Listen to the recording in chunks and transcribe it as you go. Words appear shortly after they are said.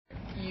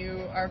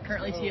are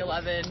currently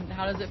T11.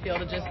 How does it feel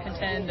to just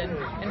contend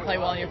and play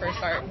well in your first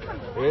start?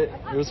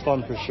 It was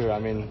fun for sure. I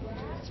mean,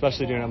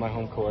 especially doing it on my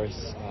home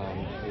course.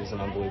 It was an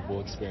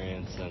unbelievable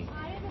experience, and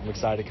I'm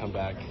excited to come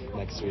back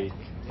next week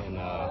in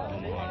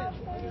Omaha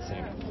and do the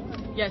same.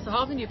 Yeah, so how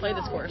often do you play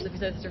this course? If you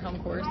said this is your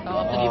home course, how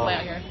often do you play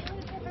out here?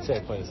 I'd say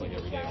I play this like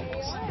every day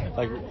almost.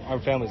 Like, our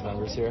family's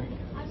members here,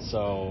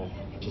 so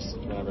just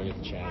whenever I get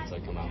the chance, I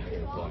come out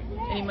here and play.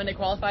 Any Monday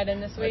qualified in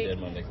this week? I did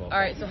Monday qualified. All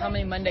right, so how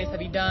many Mondays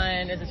have you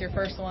done? Is this your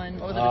first one?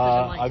 What was the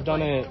decision like? I've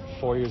done it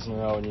 4 years in a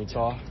row in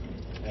Utah,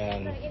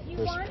 and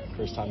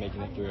first time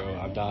making it through.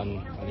 I've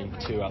done, I think,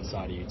 2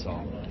 outside of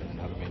Utah and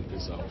haven't made it through,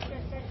 so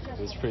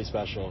it was pretty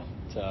special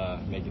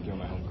to make it through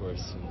my home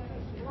course and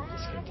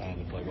just contend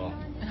and play ball.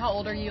 And how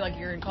old are you? Like,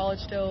 you're in college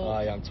still?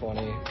 Yeah, I'm 20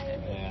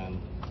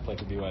 and played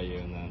for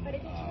BYU and then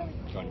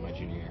going to my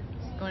junior year.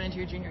 Going into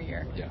your junior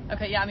year? Yeah.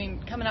 Okay, yeah, I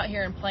mean, coming out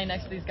here and playing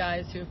next to these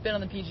guys who've been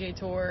on the PGA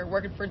Tour,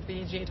 working for the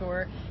PGA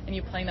Tour, and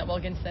you playing that well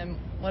against them,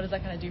 what does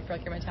that kind of do for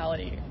like your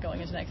mentality going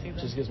into next season?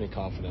 It just gives me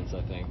confidence,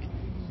 I think.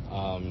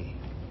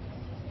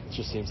 It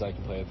just seems like I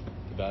can play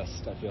the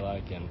best, I feel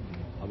like, and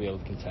I'll be able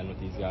to contend with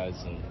these guys,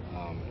 and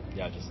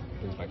it just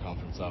brings my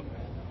confidence up.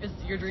 Is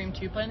your dream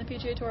to play in the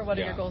PGA Tour? What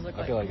do your goals look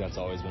like? I feel like that's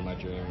always been my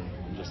dream,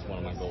 and just one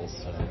of my goals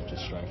to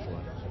just strive for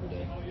it every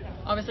day.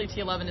 Obviously,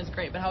 T11 is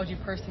great, but how would you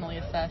personally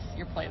assess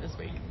your play this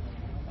week?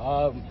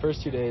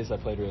 First 2 days, I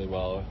played really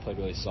well. I played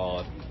really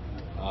solid.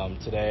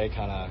 Today, I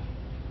kind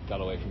of got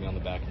away from me on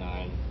the back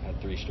nine,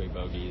 had 3 straight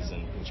bogeys,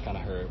 which kind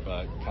of hurt,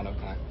 but kind of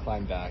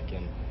climbed back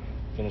and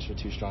finished with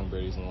 2 strong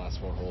birdies in the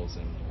last 4 holes,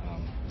 and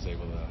was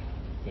able to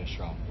finish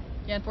strong.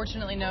 Yeah,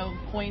 unfortunately, no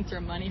points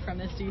or money from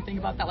this. Do you think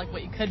about that, like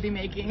what you could be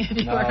making if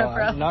you were a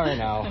pro? Not right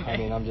now. Okay. I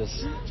mean, I'm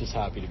just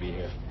happy to be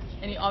here.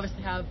 And you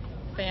obviously have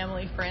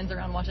family, friends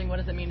around watching. What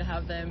does it mean to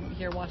have them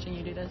here watching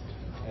you do this?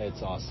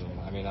 It's awesome.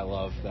 I mean, I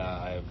love that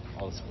I have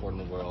all the support in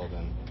the world,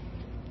 and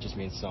it just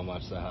means so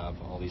much to have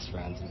all these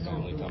friends and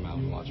family come out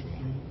and watch me.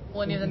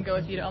 Will any of them go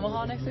with you to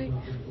Omaha next week?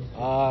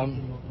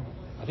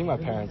 I think my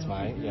parents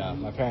might. Yeah,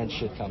 my parents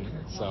should come.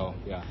 So,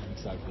 yeah, I'm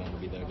excited for them to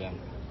be there again.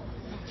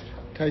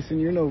 Tyson,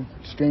 you're no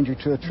stranger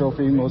to a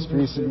trophy, most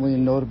recently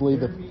and notably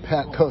the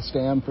Pat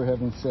Coast-Am, for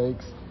heaven's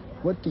sakes.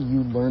 What do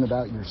you learn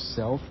about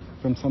yourself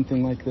from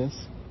something like this?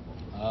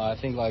 I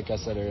think, like I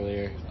said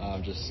earlier,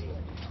 just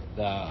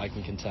that I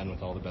can contend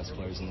with all the best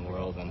players in the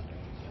world, and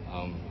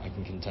I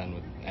can contend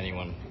with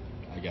anyone,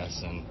 I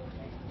guess. And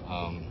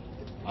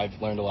I've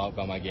learned a lot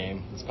about my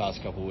game this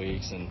past couple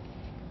weeks, and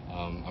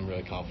I'm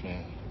really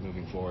confident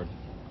moving forward.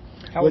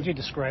 How would you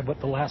describe what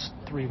the last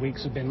 3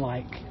 weeks have been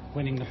like,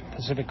 winning the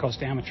Pacific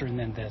Coast Amateur and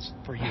then this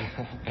for you?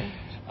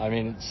 I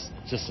mean, it's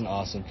just an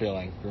awesome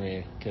feeling for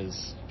me,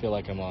 because I feel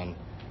like I'm on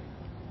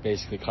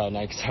basically cloud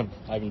nine, because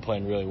I've been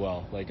playing really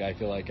well. Like, I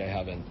feel like I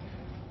haven't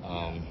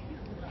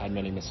had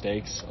many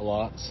mistakes a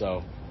lot,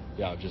 so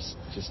yeah, just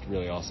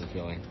really awesome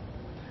feeling.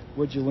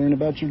 What'd you learn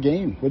about your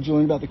game? What'd you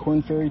learn about the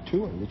Korn Ferry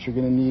Tour, which you're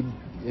going to need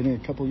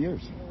in a couple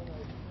years?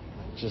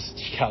 Just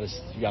you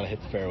gotta hit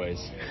the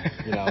fairways.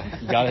 You know,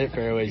 you gotta hit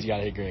fairways, you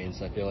gotta hit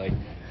greens. I feel like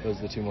those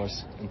are the 2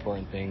 most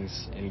important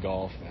things in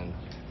golf, and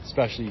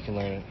especially you've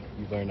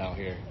learned out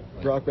here.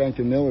 Like, Brockbank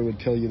and Miller would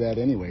tell you that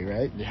anyway,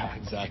 right? Yeah,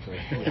 exactly.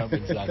 Yep,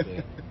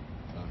 exactly.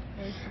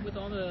 With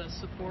all the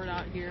support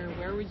out here,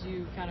 where would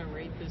you kind of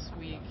rate this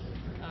week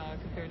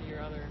compared to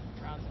your other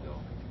rounds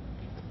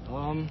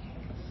ago?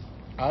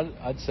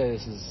 I'd say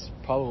this is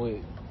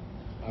probably,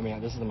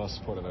 this is the most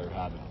support I've ever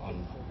had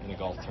in a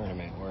golf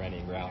tournament or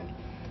any round.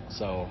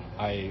 So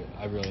I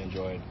really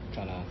enjoyed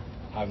kind of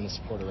having the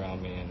support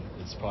around me, and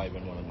it's probably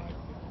been one of my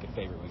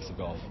favorite weeks of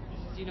golf.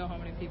 Do you know how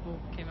many people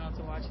came out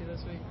to watch you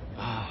this week?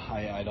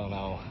 I don't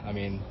know. I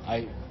mean,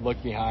 I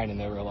looked behind and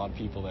there were a lot of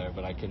people there,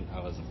 but I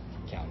wasn't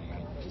counting.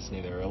 I just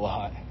knew there were a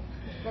lot.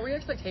 What were your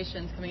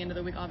expectations coming into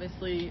the week?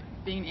 Obviously,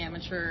 being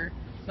amateur,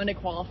 Monday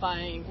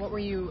qualifying, what were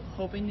you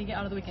hoping to get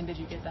out of the week, and did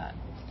you get that?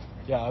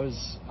 Yeah,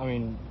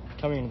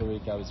 coming into the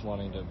week, I was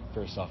wanting to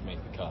first off make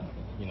the cut.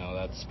 You know,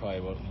 that's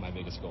probably one of my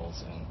biggest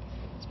goals, and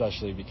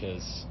especially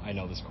because I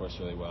know this course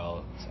really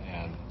well,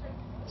 and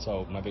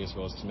so my biggest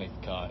goal is to make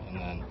the cut, and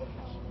then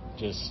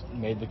just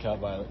made the cut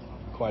by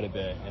quite a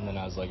bit, and then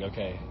I was like,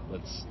 okay,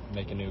 let's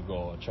make a new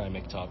goal, try and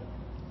make top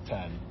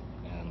 10,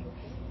 and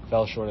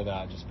fell short of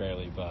that just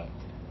barely, but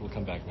we'll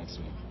come back next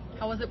week.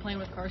 How was it playing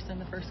with Carson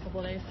the first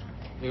couple of days?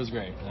 It was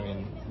great. I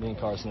mean, me and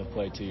Carson have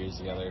played 2 years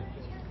together,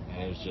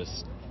 and it was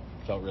just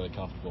felt really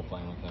comfortable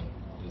playing with him.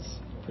 It was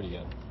pretty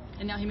good.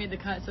 And now he made the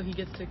cut, so he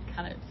gets to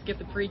kind of skip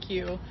the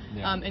pre-Q.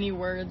 Yeah. Any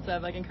words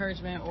of like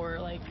encouragement or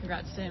like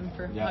congrats to him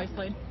for how he's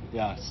played?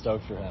 Yeah,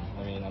 stoked for him.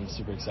 I mean, I'm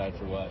super excited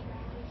for what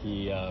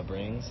he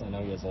brings. I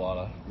know he has a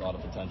lot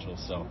of potential,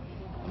 so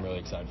I'm really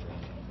excited for him.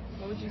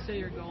 What would you say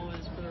your goal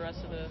is for the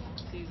rest of the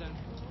season?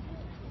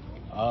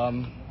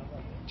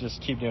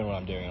 Just keep doing what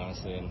I'm doing,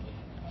 honestly, and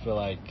I feel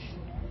like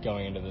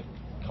going into the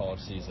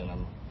college season,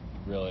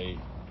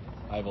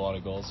 I have a lot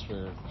of goals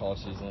for college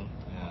season,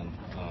 and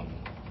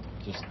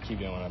just keep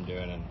doing what I'm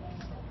doing, and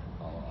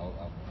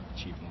I'll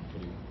achieve them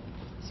pretty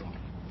soon.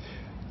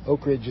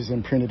 Oak Ridge is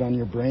imprinted on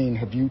your brain.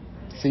 Have you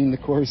seen the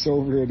course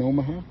over in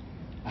Omaha?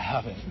 I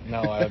haven't.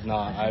 No, I have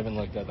not. I haven't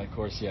looked at that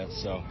course yet,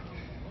 so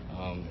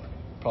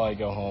probably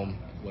go home,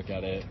 look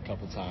at it a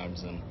couple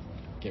times, and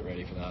get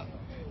ready for that.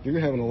 You're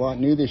having a lot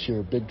new this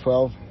year, Big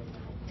 12,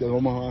 to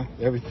Omaha,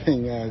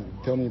 everything.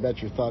 Tell me about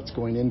your thoughts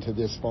going into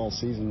this fall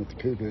season with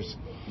the Cougars.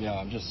 Yeah,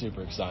 I'm just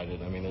super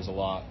excited. I mean, there's a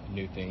lot of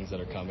new things that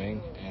are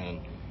coming, and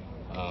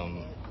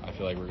I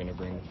feel like we're going to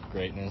bring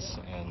greatness,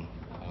 and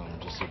I'm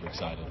just super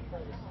excited.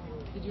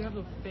 Did you have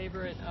a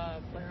favorite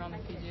player on the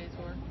PGA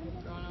Tour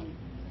growing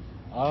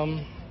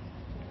up?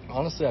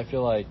 Honestly, I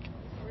feel like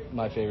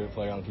my favorite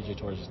player on the PGA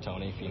Tour is just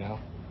Tony Finau,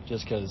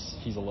 just because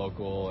he's a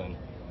local, and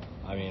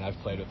I mean, I've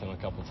played with him a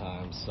couple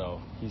times, so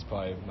he's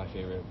probably my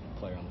favorite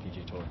player on the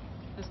PGA Tour.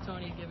 Has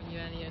Tony given you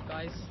any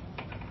advice?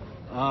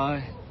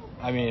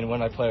 I mean,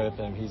 when I play with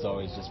him, he's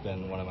always just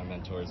been one of my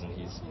mentors, and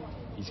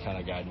he's kind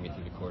of guided me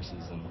through the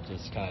courses and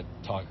just kind of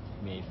talked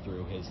me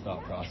through his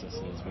thought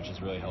processes, which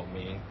has really helped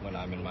me when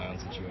I'm in my own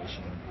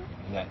situation,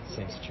 in that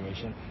same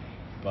situation.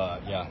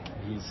 But yeah,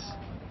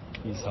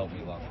 he's helped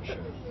me a lot for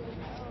sure.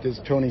 Does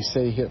Tony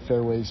say hit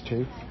fairways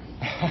too?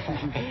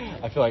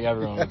 I feel like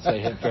everyone would say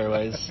hit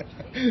fairways.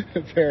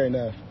 Fair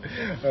enough.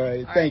 All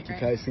right. Thank you,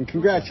 Tyson.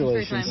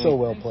 Congratulations. So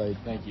well played.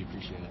 Thank you.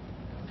 Appreciate it.